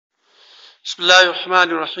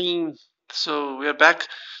Bismillahirrahmanirrahim. So we are back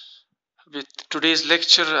with today's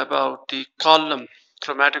lecture about the column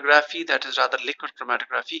chromatography, that is rather liquid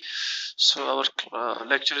chromatography. So our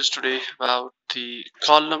lecture is today about the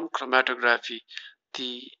column chromatography,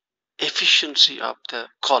 the efficiency of the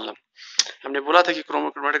column. हमने बोला था कि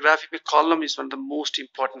chromatography में column is one of the most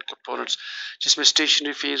important components, जिसमें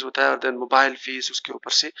stationary phase होता है और then mobile phase उसके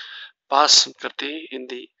ऊपर से pass करते हैं in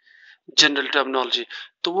the general terminology.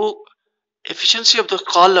 तो वो efficiency of the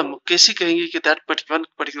column कैसे कहेंगे कि that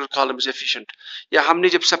particular column is efficient, या हमने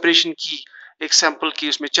जब separation की एक sample की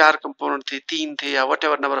उसमें 4 component थे, 3 थे, या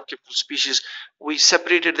whatever number of chemical species, we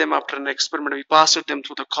separated them after an experiment, we passed them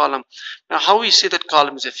through the column. Now how we say that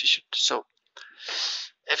column is efficient? So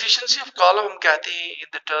efficiency of column हम कहते हैं in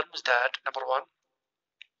the terms that number one,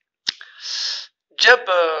 जब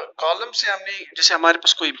column से हमने जैसे हमारे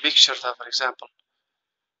पास कोई mixture था, for example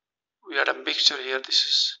we had a mixture here, this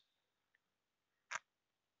is,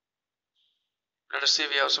 let us say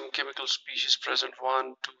we have some chemical species present,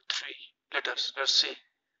 1 2 3, let's see.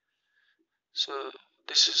 So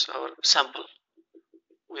this is our sample.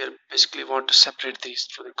 We are basically want to separate these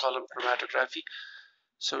through the column chromatography.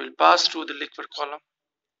 So we'll pass through the liquid column.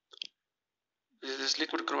 This is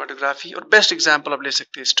liquid chromatography, or best example of ले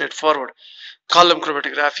सकते हैं straightforward column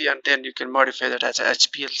chromatography, and then you can modify that as a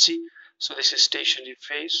HPLC. So this is stationary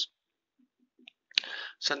phase.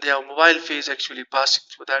 So they have mobile phase actually passing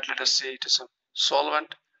through that. Let us say it is a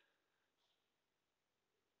solvent,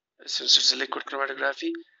 since it's a liquid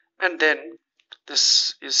chromatography, and then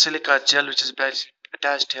this is silica gel which is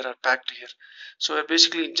attached here or packed here. So we're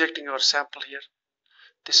basically injecting our sample here.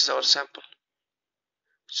 This is our sample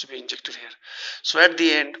to be injected here. So at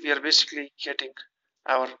the end we are basically getting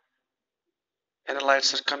our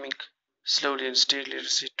analytes are coming slowly and steadily.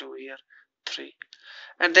 Let's see 2 here, 3,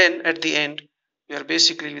 and then at the end we are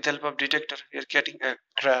basically with help of detector we are getting a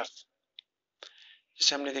graph.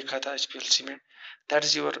 जैसे हमने देखा था HPLC में, that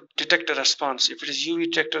is your detector response. If it is UV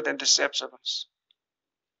detector then this is absorbance.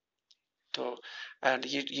 तो and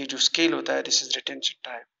ये जो scale होता है, this is retention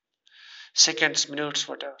time, seconds, minutes,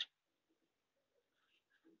 whatever.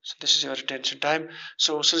 So this is your retention time.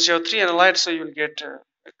 So since you have 3 analytes, so you will get a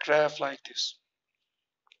graph like this.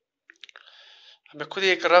 मैं खुद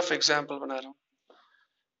एक rough example बना रहा हूँ.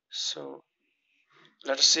 So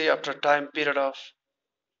let us say after a time period of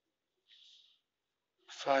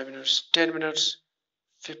 5 minutes, 10 minutes,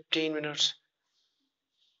 15 minutes,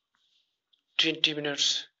 20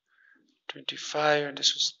 minutes, 25, and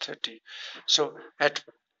this was 30. So at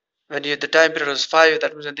when the time period was 5,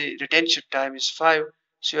 that means the retention time is 5.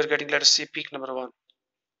 So you are getting, let us say, peak number 1,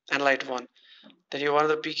 analyte 1. Then you have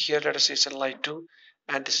another peak here, let us say it's analyte 2,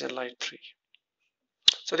 and this is analyte 3.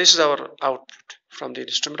 So this is our output from the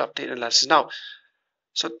instrument of the analysis. Now,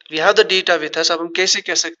 so we have the data with us. अब हम कैसे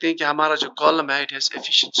कह सकते हैं कि हमारा जो column है, it has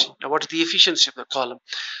efficiency. Now what is the efficiency of the column?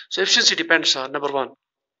 So efficiency depends on number 1,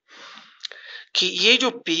 कि ये जो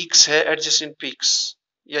peaks है, adjacent peaks,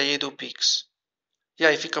 या ये दो peaks, yeah,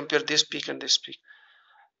 if you compare this peak and this peak.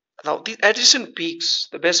 Now the adjacent peaks,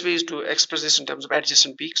 the best way is to express this in terms of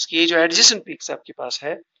adjacent peaks. कि ये जो adjacent peaks आपके पास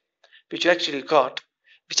है, which you actually got,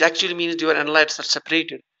 which actually means your analytes are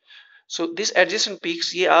separated. So these adjacent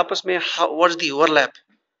peaks, ये आपस में what is the overlap?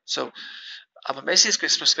 So अब हम ऐसे इसको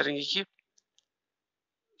express करेंगे कि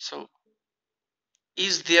so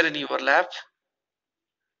is there any overlap?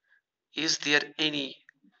 Is there any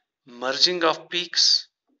merging of peaks?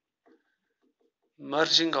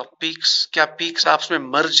 Merging of peaks, क्या peaks आपस में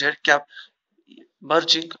merge है, क्या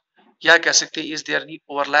merging, या कह सकते हैं is there any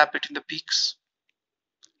overlap between the peaks?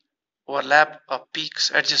 Overlap of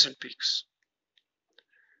peaks, adjacent peaks.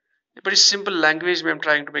 A pretty simple language I'm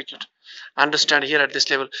trying to make it understand here at this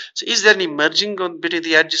level. So is there any merging between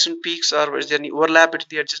the adjacent peaks, or is there any overlap between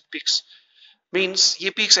the adjacent peaks? Means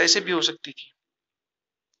ये peaks ऐसे भी हो सकती थी.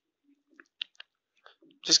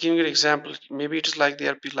 Just giving you an example. Maybe it is like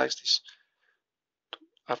the peak like this.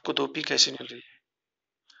 आपको दो peak ऐसे मिल रही है.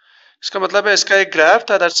 इसका मतलब है इसका एक graph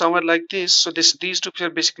था that somewhere like this. So these two peaks are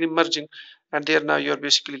basically merging, and there now you are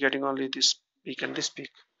basically getting only this peak and this peak.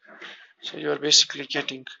 So you are basically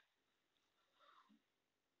getting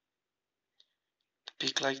the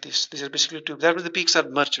peak like this. These are basically two. That means the peaks are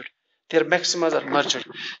merged. Their maximas are merged.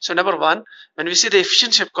 So number 1, when we see the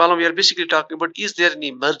efficiency of column, we are basically talking about is there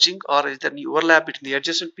any merging or is there any overlap between the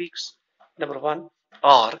adjacent peaks? Number 1.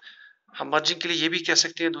 और हम merging के लिए ये भी कह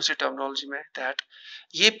सकते हैं दूसरी terminology में that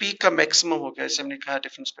ये peak का maximum हो गया, जैसे हमने कहा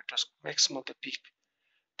different spectroscopy, maximum of the peak.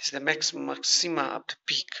 This is the maxima of the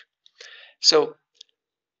peak. So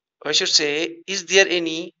I should say, is there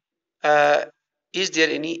any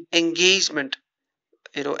engagement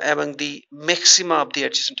among the maxima of the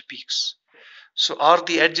adjacent peaks. So are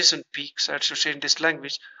the adjacent peaks, I should say in this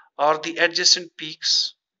language, are the adjacent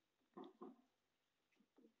peaks,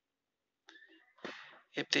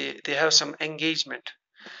 if they have some engagement,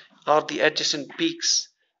 are the adjacent peaks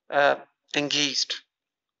engaged?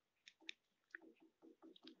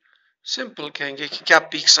 Simple कहेंगे कि क्या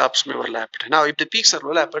peaks आपस में overlapped है. Now if the peaks are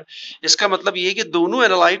overlapped, इसका मतलब ये है कि दोनों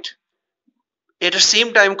analyte at the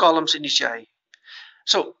same time column से नीचे आए.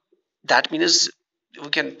 So that means we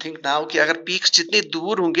can think now कि अगर peaks जितने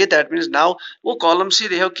दूर होंगे, that means now वो column से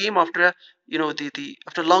they have came after the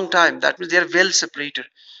after a long time, that means they are well separated.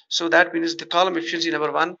 So that means the column efficiency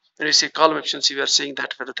number one, when we say column efficiency, we are saying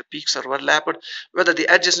that whether the peaks are overlapped, whether the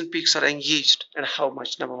adjacent peaks are engaged, and how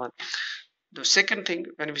much, number one. The second thing,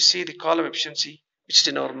 when we see the column efficiency, which is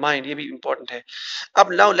in our mind, ये भी important है.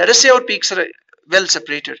 अब now let us say our peaks are well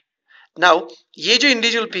separated. Now ये जो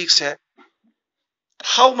individual peaks है,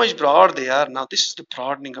 how much broad they are. Now this is the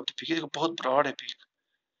broadening of the peak. ये बहुत broad है peak,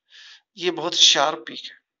 ये बहुत sharp peak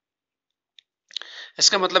है.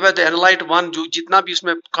 इसका मतलब है the analyte one जो जितना भी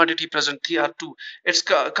उसमें quantity present थी R2, it's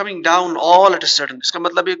coming down all at a sudden. इसका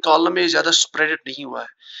मतलब ये column में ज्यादा spread नहीं हुआ है,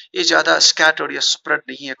 ये ज्यादा scattered या spread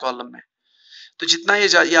नहीं है column में. तो जितना ये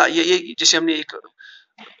जैसे हमने एक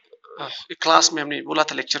क्लास में हमने बोला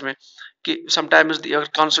था लेक्चर में कि sometimes अगर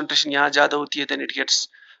concentration यहाँ ज्यादा होती है then it gets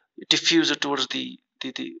diffused towards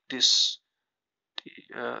this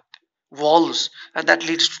walls, and that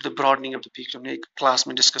leads to the broadening of the peak. हमने एक क्लास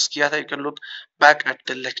में डिस्कस किया था. You can look back at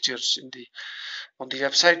the lectures on the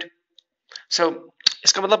website. So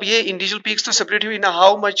इसका मतलब ये individual peaks तो separate हुई ना.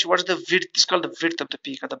 How much, what is the width? It's called the width of the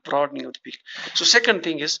peak or the broadening of the peak. So second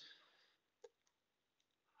thing is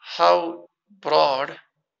how broad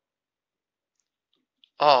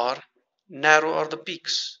or narrow are the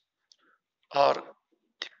peaks or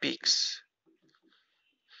the peaks.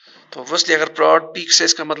 तो obviously अगर broad peaks है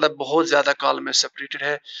इसका मतलब बहुत ज्यादा column में separated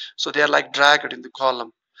है, so they are like dragged in the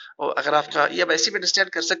column. और अगर आपका ये अब ऐसे भी अंडरस्टैंड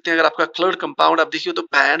कर सकते हैं, अगर आपका क्लर्ड कंपाउंड आप देखिए तो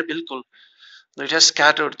बैंड बिल्कुल it has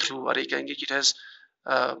scattered through, और ये कहेंगे कि it has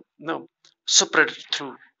no spread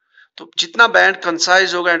through. तो जितना बैंड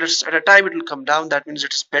कंसाइज होगा at a time it will come down, that means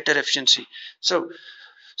it is better efficiency. So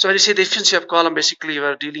when you say the efficiency of column, basically you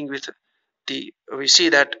are dealing with we see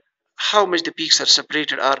that how much the peaks are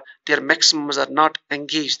separated, or their maximums are not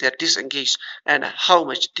engaged, they are disengaged, and how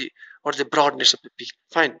much or the broadness of the peak.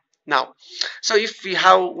 Fine. Now, so if we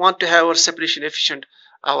want to have our separation efficient,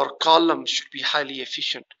 our column should be highly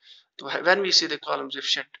efficient. So when we say the column is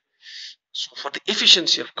efficient, so for the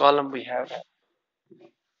efficiency of column we have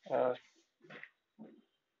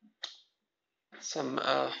some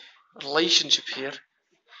relationship here.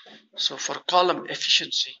 So for column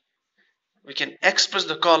efficiency, we can express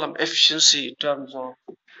the column efficiency in terms of,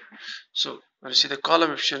 so when you see the column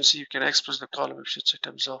efficiency, you can express the column efficiency in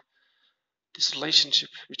terms of this relationship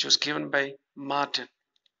which was given by Martin.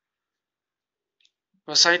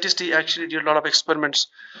 A scientist, he actually did a lot of experiments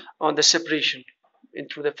on the separation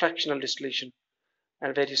through the fractional distillation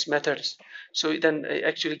and various methods. So then he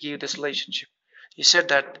actually gave this relationship. He said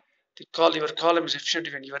that your column is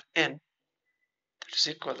efficient when your n, that is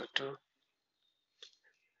equal to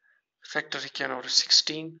factor n over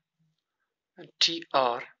 16 and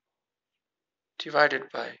tr divided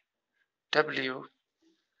by w,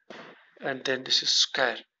 and then this is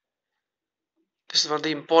square. This is one of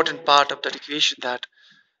the important part of that equation, that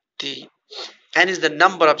the n is the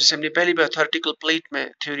number of, जैसे हमने पहली बार theoretical plate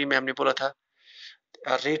में theory में हमने बोला था,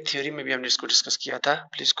 rate theory में भी हमने इसको डिस्कस किया था.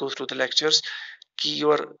 Please go through the lectures कि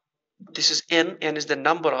this is n is the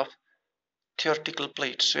number of theoretical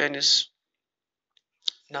plates. So n is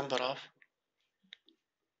number of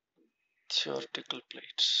theoretical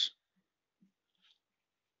plates.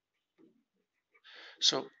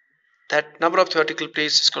 So that number of theoretical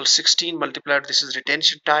plates is called 16 multiplied, this is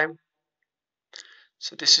retention time.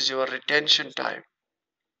 So this is your retention time,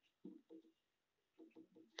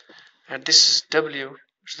 and this is w,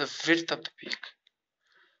 which is the width of the peak.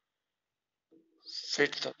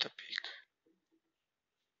 Width of the peak.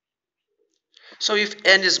 So if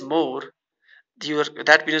n is more,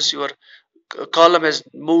 that means your column has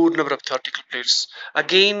more number of theoretical plates.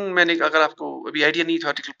 Again मैंने, अगर आपको अभी idea नहीं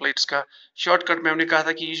theoretical plates का, shortcut में हमने कहा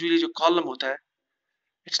था कि usually जो column होता है,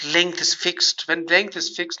 its length is fixed. When length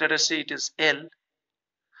is fixed, let us say it is L.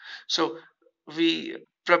 So we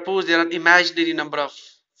propose there are an imaginary number of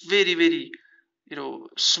very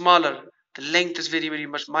smaller. The length is very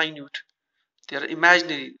much minute. There are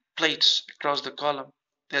imaginary plates across the column.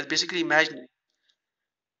 They are basically imaginary.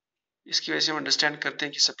 इसकी वजह से हम understand करते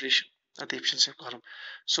हैं कि separation at the efficiency of column.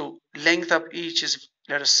 So length of each is,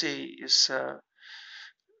 let us say, is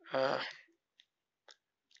let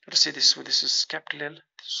us say this is capital L,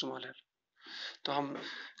 this is small l. तो हम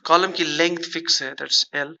column की length fix है, that's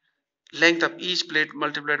L, length of each plate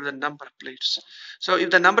multiplied with the number of plates. So if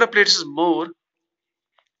the number of plates is more,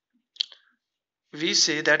 we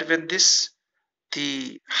say that when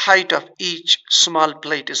the height of each small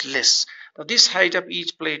plate is less. Now this height of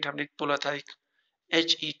each plate हमने बोला था एक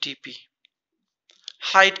HETP,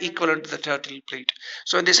 height equivalent to the vertical plate.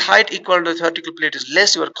 So when this height equivalent to the vertical plate is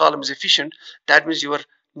less, your column is efficient. That means your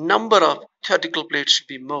number of vertical plates should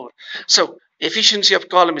be more. So efficiency of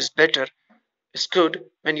column is better, is good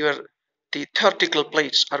when the vertical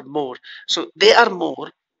plates are more. So they are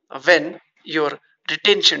more when your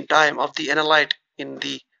retention time of the analyte in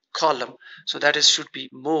the column, so that is should be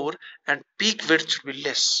more, and peak width should be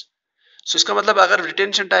less. So इसका मतलब अगर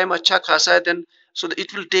retention time अच्छा खासा है, then so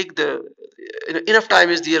it will take the enough time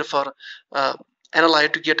is there for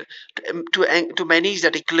analyte to get to manage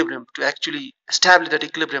that equilibrium, to actually establish that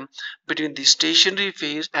equilibrium between the stationary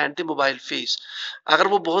phase and the mobile phase. अगर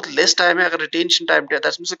वो बहुत less time है, अगर retention time है,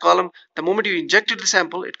 that means the column, the moment you injected the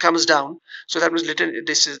sample, it comes down. So that means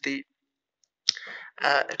this is the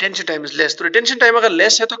retention time is less. तो retention time अगर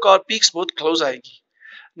less है तो peaks बहुत close आएगी.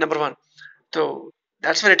 Number one. So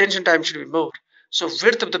that's why retention time should be more. So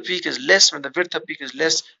width of the peak is less. When the width of peak is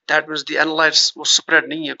less, that means the analytes वो spread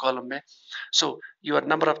नहीं है column में. So your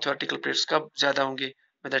number of theoretical plates कब ज़्यादा होंगे?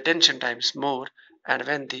 When the retention time is more, and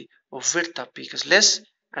when the width of peak is less,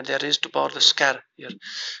 and they are raised to power the square here.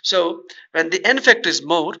 So when the n factor is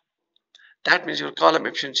more, that means your column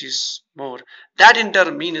efficiency is more. That in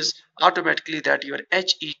turn means automatically that your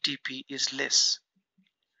HETP is less.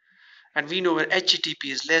 And we know when HETP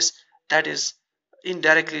is less, that is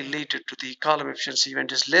indirectly related to the column efficiency. When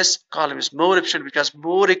it is less, column is more efficient because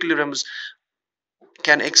more equilibriums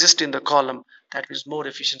can exist in the column. That means more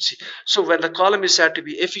efficiency. So when the column is said to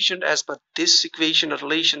be efficient as per this equation or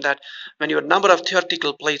relation, that when your number of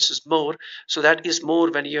theoretical plates is more, so that is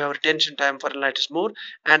more when you have retention time for analyte is more,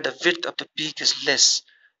 and the width of the peak is less.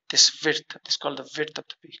 This width is called the width of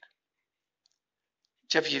the peak.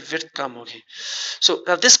 जब ये width कम होगी. So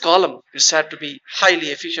now this column is said to be highly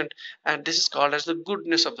efficient, and this is called as the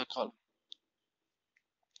goodness of the column.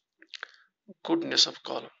 Goodness of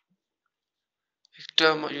column. एक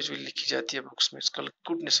term usually लिखी जाती है books में. It's called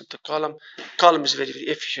goodness of the column. Column is very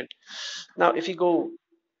efficient. Now if you go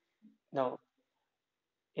now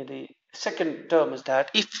in the second term is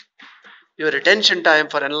that if your retention time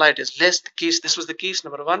for analyte is less, the case, this was the case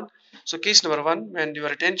number one. So case number one, when your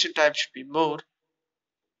retention time should be more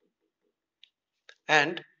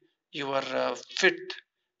and your width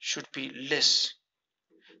should be less.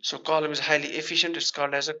 So column is highly efficient. It's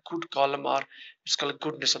called as a good column, or it's called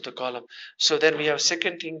goodness of the column. So then we have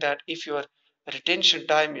second thing, that if your retention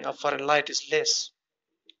time for analyte is less,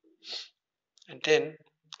 and then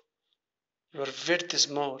your width is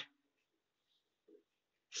more,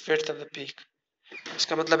 width of the peak.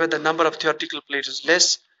 इसका मतलब है the number of theoretical plates is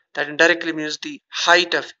less. That indirectly means the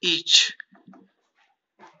height of each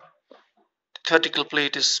theoretical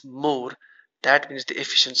plate is more. That means the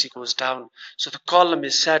efficiency goes down. So the column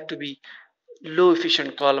is said to be low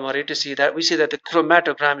efficient column, or we say that the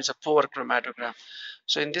chromatogram is a poor chromatogram.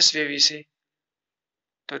 So in this way we say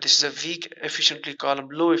that this is a weak efficiently column,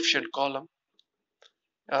 low efficient column,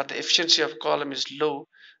 or the efficiency of column is low,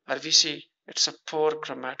 or we say it's a poor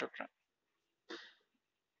chromatogram.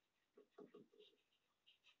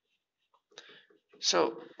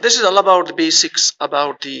 So this is all about the basics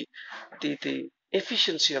about the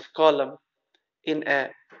efficiency of column in a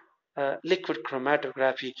liquid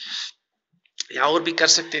chromatography. या और भी कर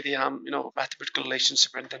सकते थे हम, mathematical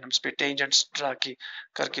relationship and then हम इस पे टेंजेंट्स ड्रा की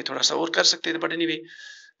करके थोड़ा सा और कर सकते थे, but anyway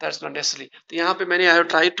that's not necessary. तो यहाँ पे मैंने I have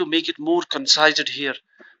tried to make it more concised here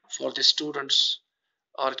for the students,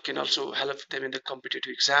 or it can also help them in the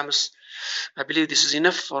competitive exams. I believe this is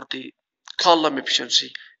enough for the column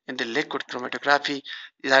efficiency in the liquid chromatography.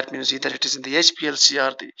 That means either it is in the HPLC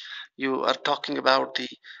or you are talking about the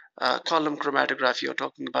column chromatography, or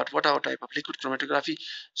talking about whatever type of liquid chromatography.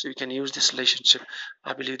 So you can use this relationship.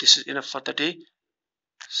 I believe this is enough for the day.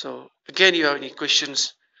 So again, you have any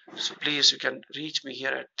questions, so please you can reach me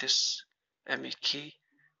here at this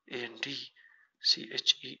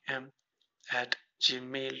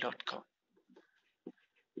makandchem@gmail.com.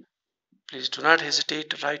 Please do not hesitate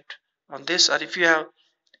to write on this, or if you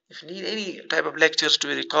need any type of lectures to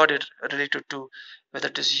be recorded related to whether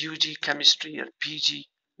it is UG chemistry or PG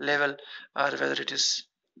level, or whether it is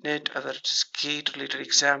NET, or whether it is GATE related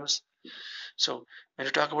exams. So when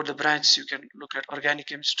you talk about the branches, you can look at organic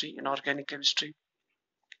chemistry, inorganic chemistry,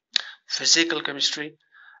 physical chemistry,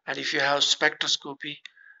 and if you have spectroscopy,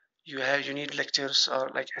 you need lectures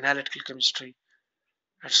or like analytical chemistry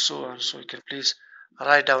and so on. So you can please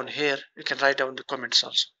write down here. You can write down the comments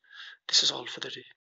also. This is all for the day.